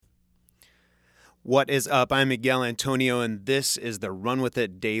What is up? I'm Miguel Antonio, and this is the Run With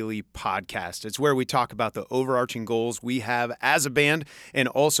It Daily podcast. It's where we talk about the overarching goals we have as a band and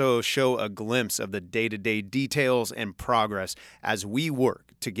also show a glimpse of the day-to-day details and progress as we work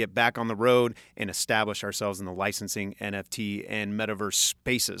to get back on the road and establish ourselves in the licensing, NFT, and metaverse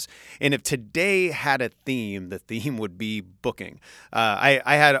spaces. And if today had a theme, the theme would be booking. I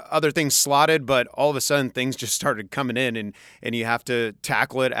had other things slotted, but all of a sudden things just started coming in, and you have to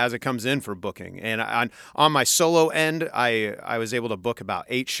tackle it as it comes in for booking. And on my solo end, I was able to book about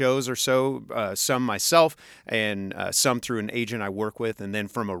 8 shows or so, some myself and some through an agent I work with. And then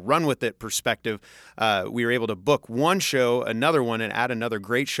from a Run With It perspective, we were able to book one show, another one, and add another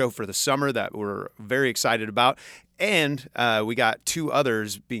great show for the summer that we're very excited about. And we got 2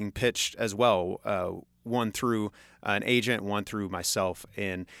 others being pitched as well, one through an agent, one through myself.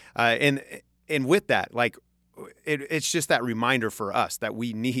 And with that, like, it's just that reminder for us that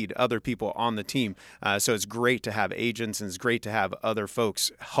we need other people on the team. So it's great to have agents, and it's great to have other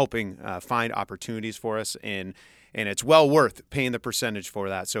folks helping find opportunities for us, and it's well worth paying the percentage for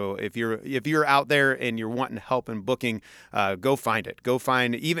that. So if you're out there and you're wanting help in booking, go find it. Go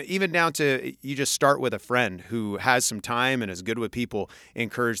find even down to you just start with a friend who has some time and is good with people.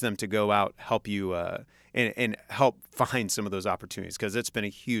 Encourage them to go out, help you. And help find some of those opportunities, because it's been a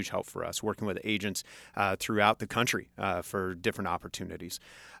huge help for us working with agents throughout the country for different opportunities.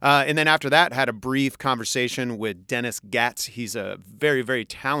 And then after that, had a brief conversation with Dennis Gatz. He's a very, very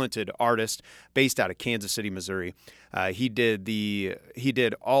talented artist based out of Kansas City, Missouri. He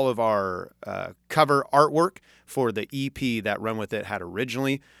did all of our cover artwork for the EP that Run With It had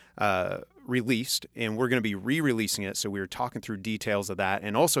originally released, and we're going to be re-releasing it. So we were talking through details of that,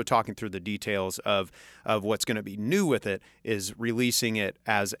 and also talking through the details of what's going to be new with it is releasing it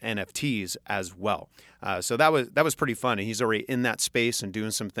as NFTs as well. So that was pretty fun, and he's already in that space and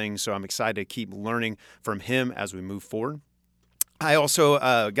doing some things. So I'm excited to keep learning from him as we move forward. I also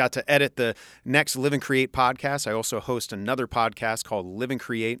got to edit the next Live and Create podcast. I also host another podcast called Live and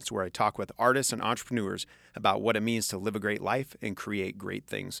Create. It's where I talk with artists and entrepreneurs about what it means to live a great life and create great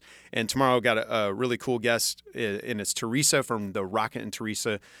things. And tomorrow I got a really cool guest, and it's Teresa from the Rocket and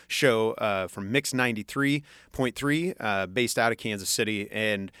Teresa show from Mix 93.3, based out of Kansas City.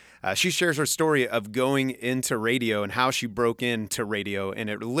 And she shares her story of going into radio and how she broke into radio. And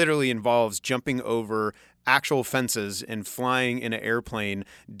it literally involves jumping over actual fences and flying in an airplane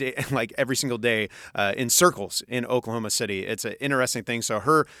like every single day in circles in Oklahoma City. It's an interesting thing.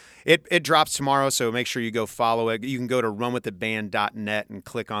 So it drops tomorrow, so make sure you go follow it. You can go to runwiththeband.net and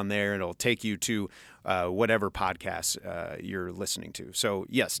click on there, and it'll take you to whatever podcast you're listening to. So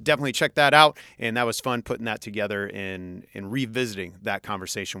yes, definitely check that out. And that was fun putting that together and revisiting that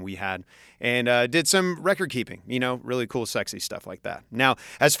conversation we had, and did some record keeping, really cool, sexy stuff like that. Now,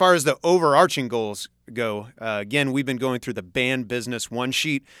 as far as the overarching goals go, again, we've been going through the band business one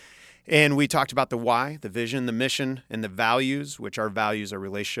sheet. And we talked about the why, the vision, the mission, and the values, which our values are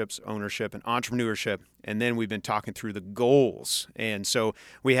relationships, ownership, and entrepreneurship. And then we've been talking through the goals. And so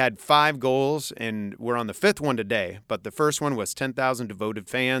we had 5 goals, and we're on the 5th one today. But the first one was 10,000 devoted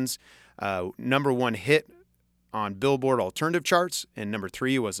fans, number 1 hit on Billboard alternative charts. And number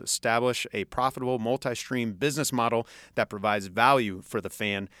 3 was establish a profitable multi-stream business model that provides value for the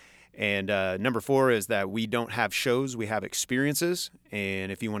fan. And number 4 is that we don't have shows, we have experiences.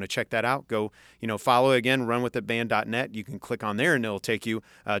 And if you want to check that out, go, follow again, runwiththeband.net. You can click on there, and it'll take you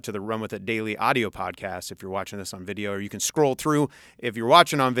to the Run With It Daily audio podcast if you're watching this on video, or you can scroll through. If you're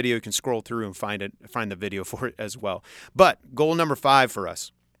watching on video, you can scroll through and find the video for it as well. But goal number 5 for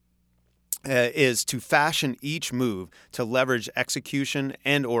us is to fashion each move to leverage execution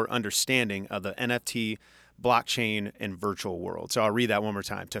and or understanding of the NFT, blockchain, and virtual world. So I'll read that one more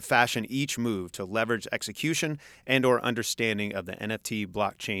time. To fashion each move to leverage execution and or understanding of the NFT,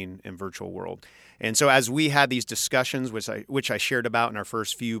 blockchain, and virtual world. And so as we had these discussions, which I shared about in our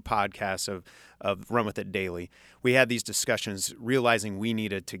first few podcasts of Run With It Daily, we had these discussions realizing we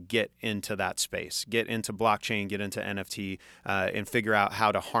needed to get into that space, get into blockchain, get into NFT, and figure out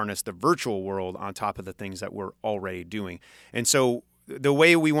how to harness the virtual world on top of the things that we're already doing. And so the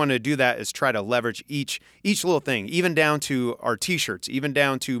way we want to do that is try to leverage each little thing, even down to our T-shirts, even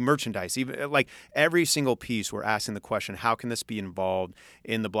down to merchandise, even like every single piece. We're asking the question: how can this be involved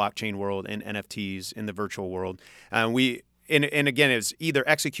in the blockchain world, in NFTs, in the virtual world? And again, it's either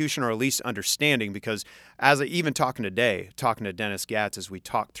execution or at least understanding, because as I even talking to Dennis Gatz, as we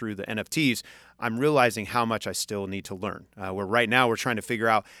talk through the NFTs, I'm realizing how much I still need to learn. Where right now we're trying to figure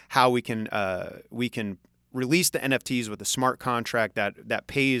out how we can release the NFTs with a smart contract that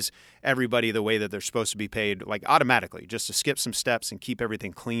pays everybody the way that they're supposed to be paid, like automatically, just to skip some steps and keep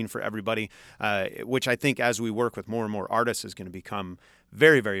everything clean for everybody, which I think as we work with more and more artists is going to become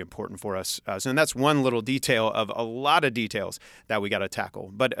very, very important for us. And that's one little detail of a lot of details that we got to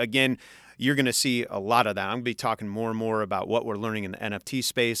tackle. But again, you're going to see a lot of that. I'm going to be talking more and more about what we're learning in the NFT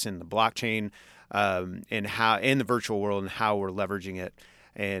space and the blockchain, and how in the virtual world and how we're leveraging it.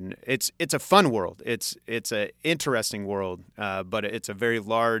 And it's a fun world. It's an interesting world, but it's a very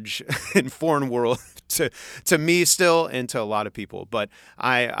large and foreign world to me still, and to a lot of people. But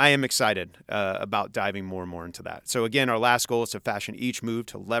I am excited about diving more and more into that. So again, our last goal is to fashion each move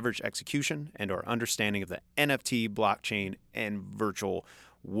to leverage execution and our understanding of the NFT, blockchain, and virtual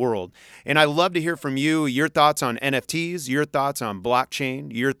world. And I love to hear from you, your thoughts on NFTs, your thoughts on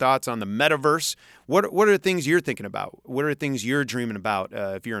blockchain, your thoughts on the metaverse. What are the things you're thinking about? What are the things you're dreaming about?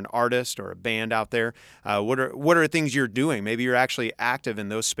 If you're an artist or a band out there, what are the things you're doing? Maybe you're actually active in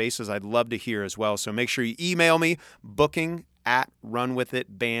those spaces. I'd love to hear as well. So make sure you email me,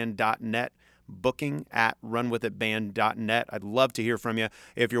 booking@runwithitband.net. booking@runwithitband.net. I'd love to hear from you.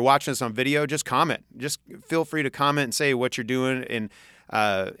 If you're watching this on video, just comment. Just feel free to comment and say what you're doing, and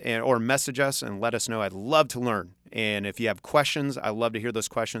or message us and let us know. I'd love to learn. And if you have questions, I love to hear those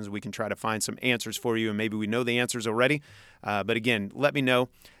questions. We can try to find some answers for you, and maybe we know the answers already. But again, let me know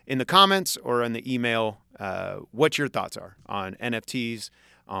in the comments or in the email what your thoughts are on NFTs,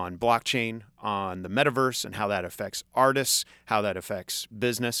 on blockchain, on the metaverse, and how that affects artists, how that affects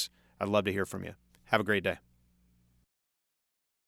business. I'd love to hear from you. Have a great day.